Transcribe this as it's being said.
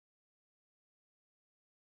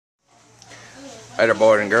Hey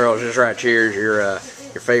boys and girls, this right here is your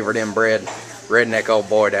favorite inbred redneck old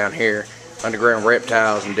boy down here, underground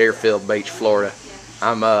reptiles in Deerfield Beach, Florida.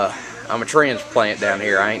 I'm a transplant down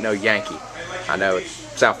here. I ain't no Yankee. I know it's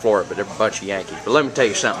South Florida, but they're a bunch of Yankees. But let me tell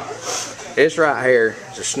you something. This right here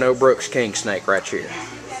is a Snowbrook's Kingsnake right here.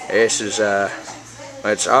 This is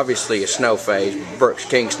it's obviously a snow phase. Brooks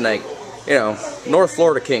Kingsnake, you know, North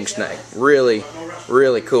Florida Kingsnake.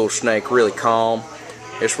 Really cool snake. Really calm.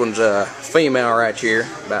 This one's a female right here,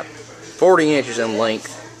 about 40 inches in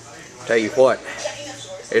length. Tell you what,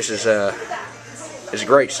 this is a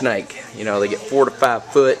great snake. You know, they get 4 to 5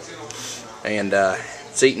 foot, and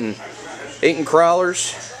it's eating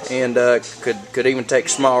crawlers, and could even take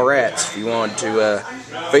small rats if you wanted to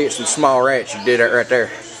feed it some small rats. You did that right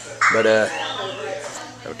there. But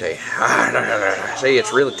I'll tell you, see,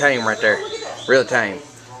 it's really tame right there, really tame.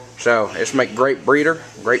 So this make a great breeder,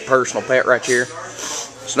 great personal pet right here.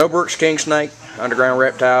 Snowbrook's Kingsnake, underground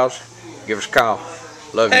reptiles. Give us a call.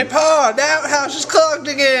 Love you. Hey, Pa, the outhouse is clogged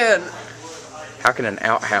again. How can an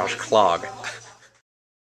outhouse clog?